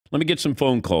Let me get some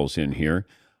phone calls in here.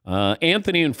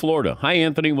 Anthony in Florida. Hi,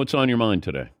 Anthony. What's on your mind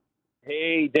today?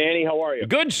 Hey, Danny. How are you?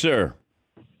 Good, sir.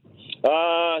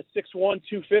 6'1",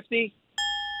 250,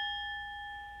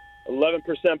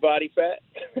 11% body fat.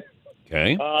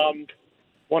 Okay.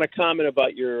 Want to comment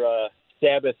about your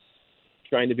Sabbath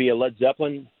trying to be a Led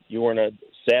Zeppelin. You weren't a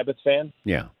Sabbath fan?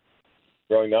 Yeah.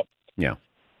 Growing up? Yeah.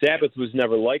 Sabbath was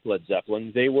never like Led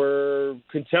Zeppelin. They were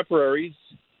contemporaries,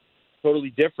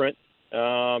 totally different.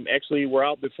 Actually, were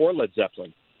out before Led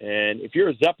Zeppelin. And if you're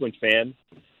a Zeppelin fan,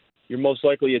 you're most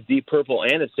likely a Deep Purple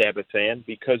and a Sabbath fan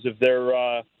because of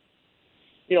their,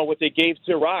 what they gave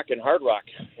to rock and hard rock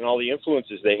and all the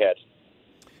influences they had.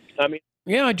 I mean,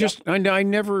 yeah,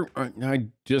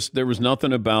 there was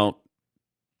nothing about,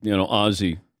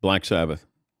 Ozzy, Black Sabbath.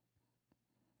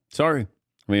 Sorry.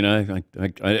 I mean, I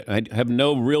have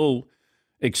no real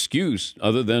excuse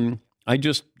other than I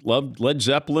just loved Led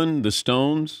Zeppelin, the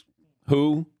Stones,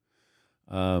 Who.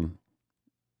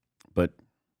 But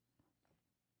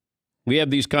we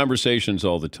have these conversations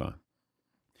all the time.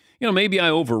 Maybe I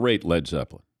overrate Led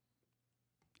Zeppelin.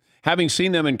 Having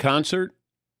seen them in concert,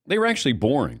 they were actually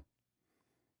boring.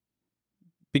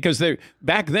 Because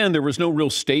back then, there was no real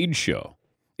stage show.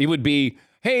 It would be,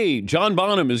 hey, John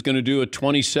Bonham is going to do a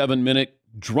 27-minute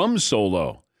drum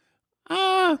solo.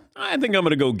 I think I'm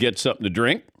going to go get something to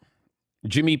drink.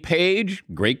 Jimmy Page,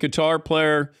 great guitar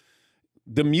player.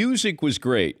 The music was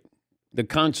great. The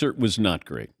concert was not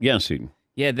great. Yes, Eden.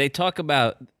 Yeah, they talk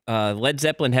about Led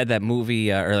Zeppelin had that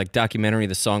movie or like documentary,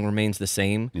 The Song Remains the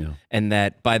Same, and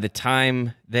that by the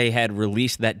time they had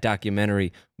released that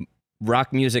documentary,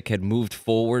 rock music had moved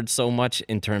forward so much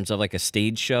in terms of like a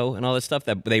stage show and all that stuff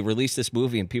that they released this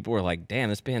movie and people were like, damn,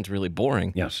 this band's really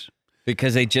boring. Yes.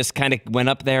 Because they just kind of went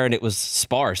up there and it was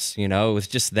sparse, it was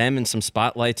just them and some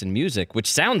spotlights and music,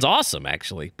 which sounds awesome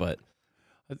actually, but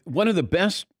one of the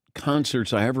best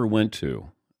concerts I ever went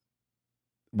to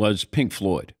was Pink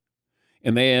Floyd.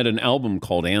 And they had an album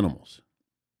called Animals.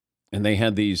 And they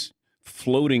had these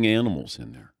floating animals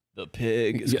in there. The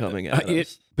pig is coming at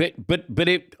us.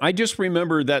 I just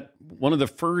remember that one of the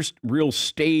first real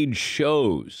stage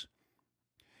shows,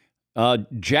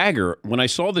 Jagger, when I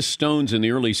saw the Stones in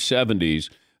the early 70s,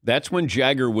 that's when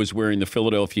Jagger was wearing the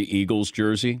Philadelphia Eagles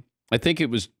jersey. I think it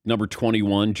was number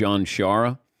 21, John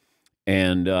Shara.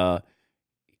 And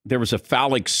there was a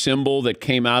phallic symbol that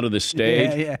came out of the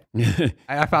stage. Yeah.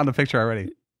 I found a picture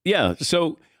already. Yeah.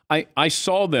 So I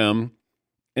saw them,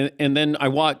 and then I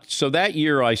watched. So that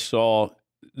year I saw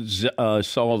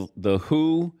the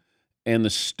Who and the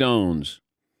Stones,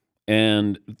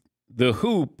 and the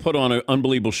Who put on an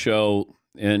unbelievable show,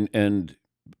 and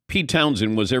Pete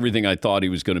Townsend was everything I thought he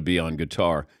was going to be on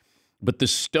guitar. But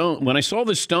when I saw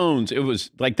the Stones, it was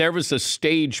like there was a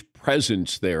stage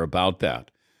presence there about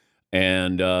that.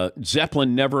 And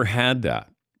Zeppelin never had that.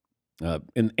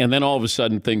 And then all of a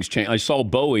sudden things changed. I saw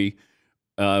Bowie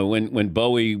when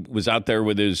Bowie was out there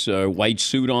with his white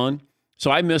suit on.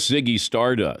 So I miss Ziggy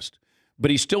Stardust.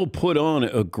 But he still put on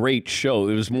a great show.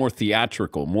 It was more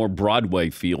theatrical, more Broadway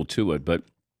feel to it. But,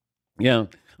 yeah,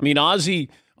 I mean, Ozzy,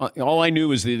 all I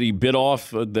knew is that he bit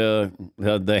off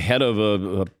the head of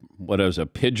a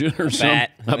pigeon or something?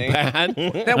 A bat.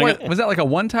 Was that like a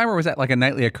one-time or was that like a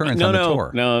nightly occurrence on the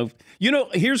tour? No.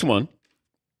 Here's one.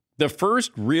 The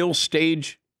first real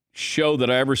stage show that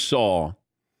I ever saw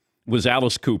was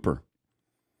Alice Cooper.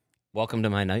 Welcome to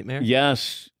My Nightmare?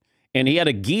 Yes. And he had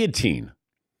a guillotine.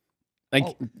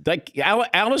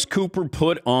 Alice Cooper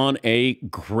put on a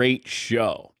great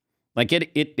show. Like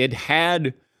it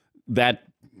had that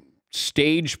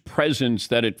stage presence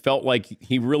that it felt like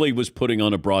he really was putting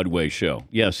on a Broadway show.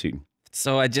 Yes, he.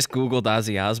 So I just Googled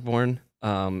Ozzy Osbourne,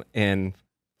 and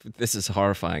this is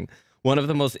horrifying. One of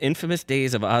the most infamous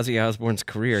days of Ozzy Osbourne's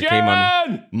career came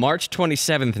on March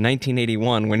 27th,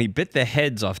 1981, when he bit the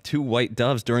heads off 2 white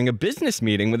doves during a business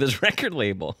meeting with his record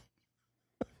label.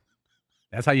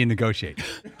 That's how you negotiate.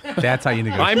 That's how you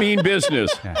negotiate. I mean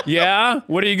business. Yeah?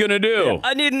 What are you going to do?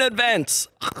 I need an advance.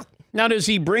 Now, does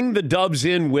he bring the doves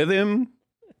in with him?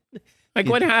 Like,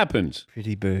 what happens?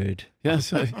 Pretty bird.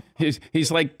 Yes.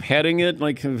 He's like petting it,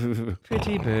 like...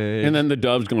 Pretty bird. And then the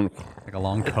dove's going... Like a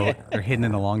long coat. They're hidden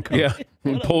in a long coat. Yeah.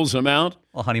 And pulls them out.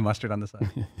 A little honey mustard on the side.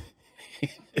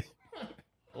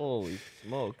 Holy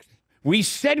smokes. We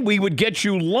said we would get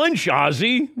you lunch,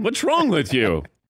 Ozzy. What's wrong with you?